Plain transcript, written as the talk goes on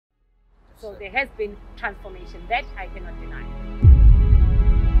So there has been transformation, that I cannot deny.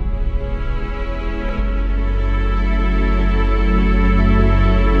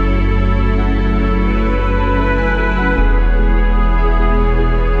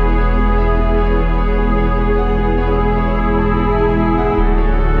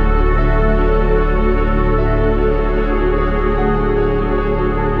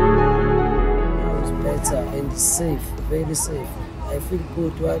 And safe, very safe. I feel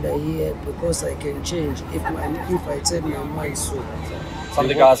good while I'm here because I can change if I tell my mind so. Some of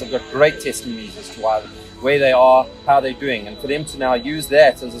the guys have got great testimonies as to where they are, how they're doing, and for them to now use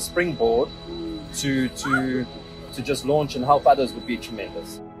that as a springboard to just launch and help others would be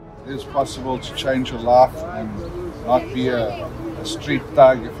tremendous. It is possible to change your life and not be a street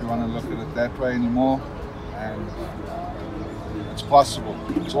thug, if you want to look at it that way anymore. And it's possible.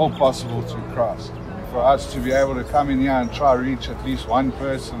 It's all possible through Christ. For us to be able to come in here and try to reach at least one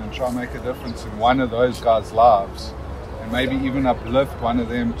person and try to make a difference in one of those guys' lives, and maybe even uplift one of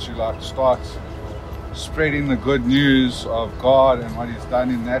them to start spreading the good news of God and what He's done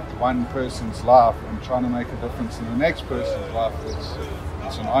in that one person's life and trying to make a difference in the next person's life.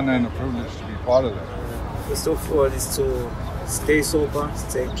 It's an honor and a privilege to be part of that. First of all is to stay sober,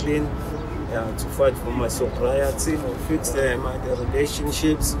 stay clean, to fight for my sobriety, to fix the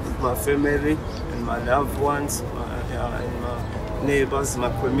relationships with my family and my loved ones, and my neighbors, my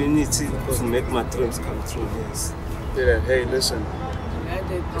community, because make my dreams come true. Yes. Hey, listen,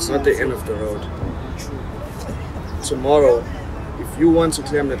 it's not the end of the road. Tomorrow, if you want to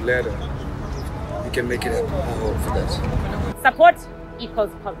climb that ladder, you can make it happen. I hope for that. Support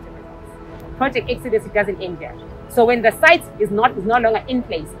equals positive results. Project Exodus doesn't end here. So when the site is no longer in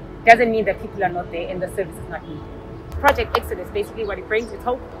place, doesn't mean that people are not there and the service is not needed. Project Exodus, basically what it brings is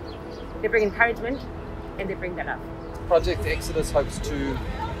hope, they bring encouragement, and they bring the love. Project Exodus hopes to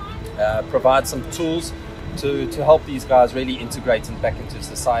provide some tools to help these guys really integrate back into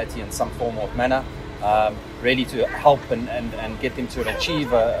society in some form or manner, really to help and get them to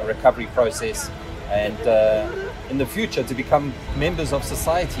achieve a recovery process, and in the future to become members of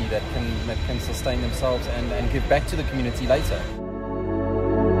society that can sustain themselves and give back to the community later.